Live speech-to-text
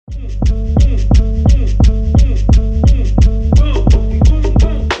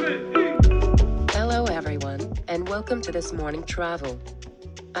welcome to this morning travel.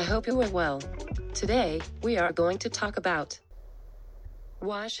 I hope you are well. Today, we are going to talk about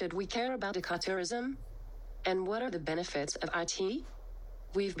why should we care about ecotourism? And what are the benefits of IT?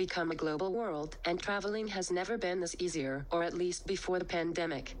 We've become a global world, and traveling has never been this easier, or at least before the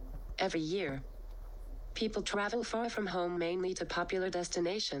pandemic. Every year, people travel far from home mainly to popular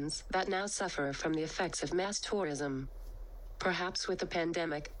destinations that now suffer from the effects of mass tourism. Perhaps with the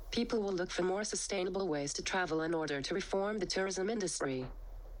pandemic, people will look for more sustainable ways to travel in order to reform the tourism industry.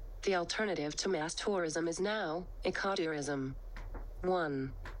 The alternative to mass tourism is now ecotourism.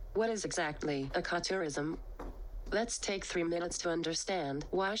 1. What is exactly ecotourism? Let's take 3 minutes to understand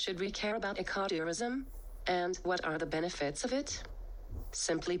why should we care about ecotourism, and what are the benefits of it?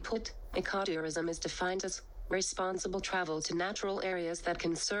 Simply put, ecotourism is defined as responsible travel to natural areas that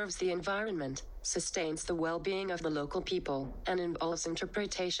conserves the environment, sustains the well-being of the local people, and involves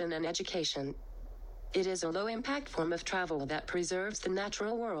interpretation and education. It is a low-impact form of travel that preserves the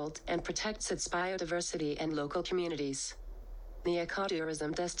natural world and protects its biodiversity and local communities. The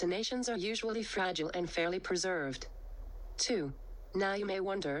ecotourism destinations are usually fragile and fairly preserved. 2. Now you may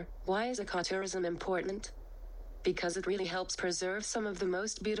wonder, why is ecotourism important? Because it really helps preserve some of the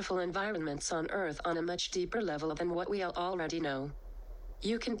most beautiful environments on Earth on a much deeper level than what we all already know.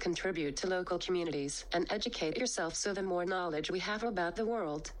 You can contribute to local communities and educate yourself, so the more knowledge we have about the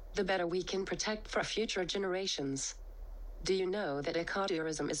world, the better we can protect for future generations. Do you know that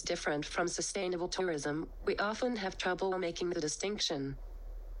ecotourism is different from sustainable tourism? We often have trouble making the distinction.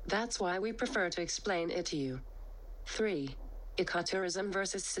 That's why we prefer to explain it to you. 3. Ecotourism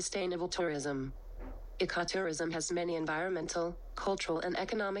versus sustainable tourism. Ecotourism has many environmental, cultural, and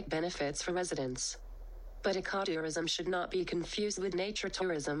economic benefits for residents. But ecotourism should not be confused with nature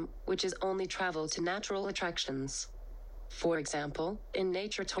tourism, which is only travel to natural attractions. For example, in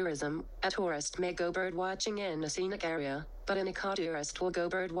nature tourism, a tourist may go bird watching in a scenic area, but an ecotourist will go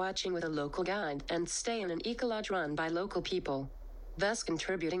bird watching with a local guide and stay in an ecolodge run by local people, thus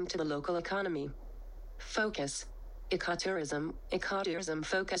contributing to the local economy. Focus. Ecotourism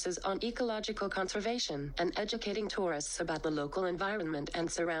focuses on ecological conservation and educating tourists about the local environment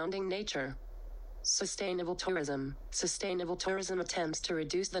and surrounding nature. Sustainable tourism. Sustainable tourism attempts to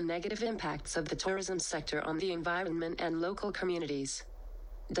reduce the negative impacts of the tourism sector on the environment and local communities.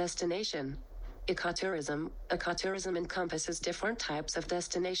 Destination. Ecotourism encompasses different types of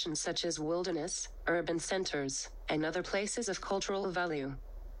destinations such as wilderness, urban centers, and other places of cultural value.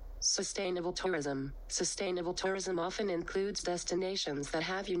 Sustainable tourism. Sustainable tourism often includes destinations that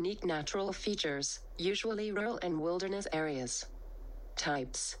have unique natural features, usually rural and wilderness areas.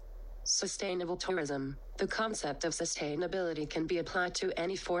 Types. Sustainable tourism. The concept of sustainability can be applied to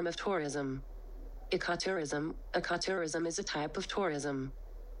any form of tourism. Ecotourism. Ecotourism is a type of tourism.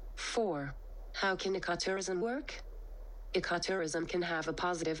 4. How can ecotourism work? Ecotourism can have a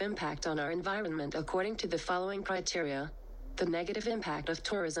positive impact on our environment according to the following criteria. The negative impact of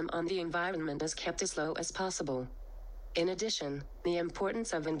tourism on the environment is kept as low as possible. In addition, the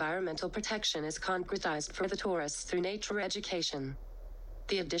importance of environmental protection is concretized for the tourists through nature education.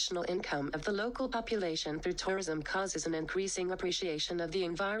 The additional income of the local population through tourism causes an increasing appreciation of the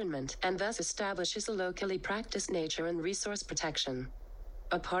environment and thus establishes a locally practiced nature and resource protection.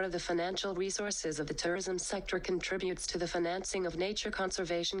 A part of the financial resources of the tourism sector contributes to the financing of nature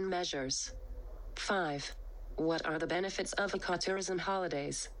conservation measures. 5. What are the benefits of ecotourism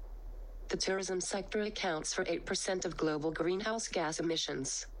holidays? The tourism sector accounts for 8% of global greenhouse gas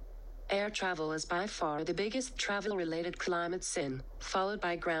emissions. Air travel is by far the biggest travel-related climate sin, followed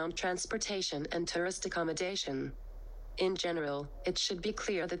by ground transportation and tourist accommodation. In general, it should be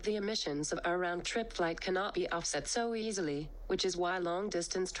clear that the emissions of a round-trip flight cannot be offset so easily, which is why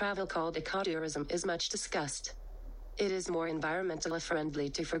long-distance travel called ecotourism is much discussed. It is more environmentally friendly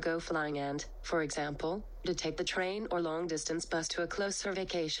to forgo flying and, for example, to take the train or long-distance bus to a closer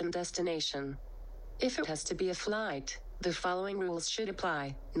vacation destination. If it has to be a flight, the following rules should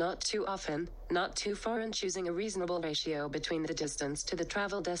apply: not too often, not too far, and choosing a reasonable ratio between the distance to the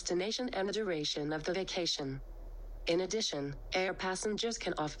travel destination and the duration of the vacation. In addition, air passengers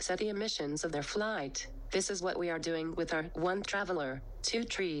can offset the emissions of their flight. This is what we are doing with our One Traveler, Two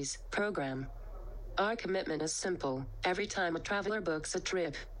Trees program. Our commitment is simple. Every time a traveler books a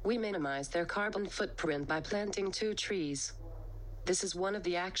trip, we minimize their carbon footprint by planting 2 trees. This is one of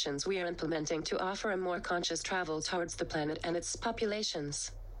the actions we are implementing to offer a more conscious travel towards the planet and its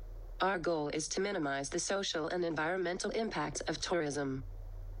populations. Our goal is to minimize the social and environmental impacts of tourism.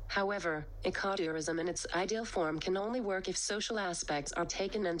 However, ecotourism in its ideal form can only work if social aspects are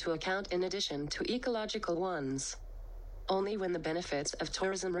taken into account in addition to ecological ones. Only when the benefits of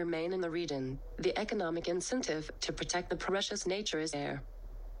tourism remain in the region, the economic incentive to protect the precious nature is there.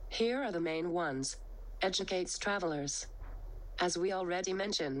 Here are the main ones. Educates travelers. As we already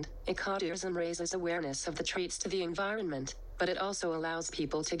mentioned, ecotourism raises awareness of the threats to the environment, but it also allows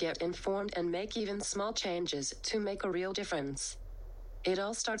people to get informed and make even small changes to make a real difference. It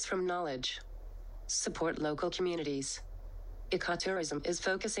all starts from knowledge. Support local communities. Ecotourism is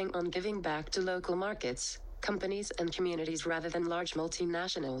focusing on giving back to local markets, companies and communities rather than large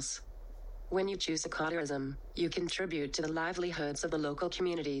multinationals. When you choose ecotourism, you contribute to the livelihoods of the local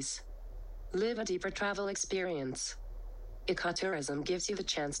communities. Live a deeper travel experience. Ecotourism gives you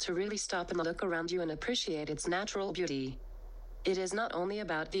the chance to really stop and look around you and appreciate its natural beauty. It is not only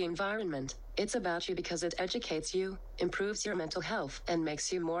about the environment, it's about you because it educates you, improves your mental health, and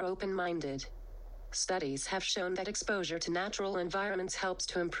makes you more open-minded. Studies have shown that exposure to natural environments helps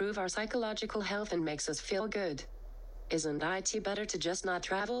to improve our psychological health and makes us feel good. Isn't it better to just not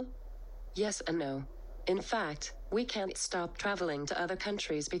travel? Yes and no. In fact, we can't stop traveling to other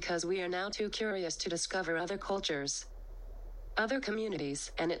countries because we are now too curious to discover other cultures, other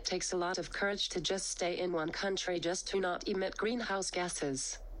communities, and it takes a lot of courage to just stay in one country just to not emit greenhouse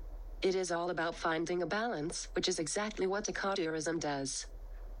gases. It is all about finding a balance, which is exactly what ecotourism does.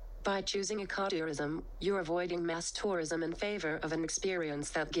 By choosing ecotourism, you're avoiding mass tourism in favor of an experience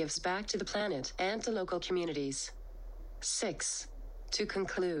that gives back to the planet and to local communities. 6. To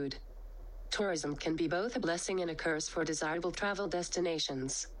conclude, tourism can be both a blessing and a curse for desirable travel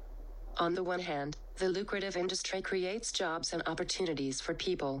destinations. On the one hand, the lucrative industry creates jobs and opportunities for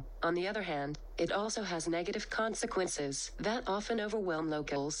people. On the other hand, it also has negative consequences that often overwhelm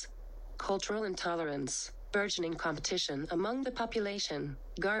locals. Cultural intolerance, burgeoning competition among the population,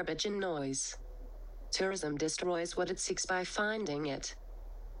 garbage and noise. Tourism destroys what it seeks by finding it.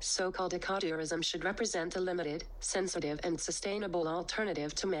 So-called ecotourism should represent a limited, sensitive and sustainable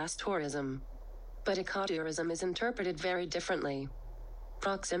alternative to mass tourism. But ecotourism is interpreted very differently.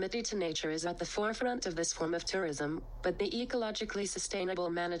 Proximity to nature is at the forefront of this form of tourism, but the ecologically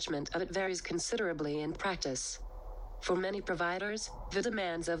sustainable management of it varies considerably in practice. For many providers, the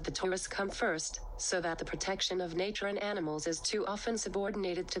demands of the tourist come first, so that the protection of nature and animals is too often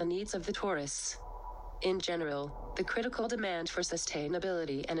subordinated to the needs of the tourists. In general, the critical demand for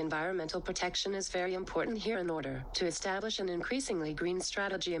sustainability and environmental protection is very important here in order to establish an increasingly green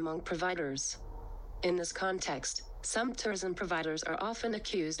strategy among providers. In this context, some tourism providers are often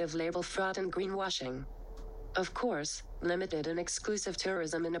accused of label fraud and greenwashing. Of course, limited and exclusive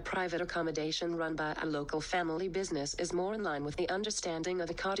tourism in a private accommodation run by a local family business is more in line with the understanding of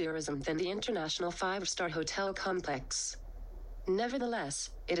ecotourism than the international 5-star hotel complex. Nevertheless,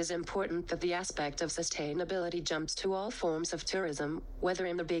 it is important that the aspect of sustainability jumps to all forms of tourism, whether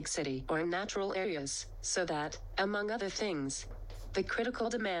in the big city or in natural areas, so that, among other things, the critical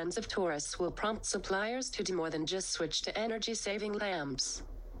demands of tourists will prompt suppliers to do more than just switch to energy-saving lamps.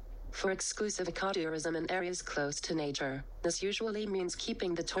 For exclusive ecotourism in areas close to nature, this usually means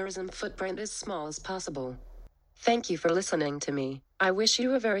keeping the tourism footprint as small as possible. Thank you for listening to me. I wish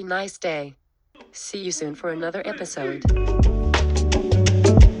you a very nice day. See you soon for another episode.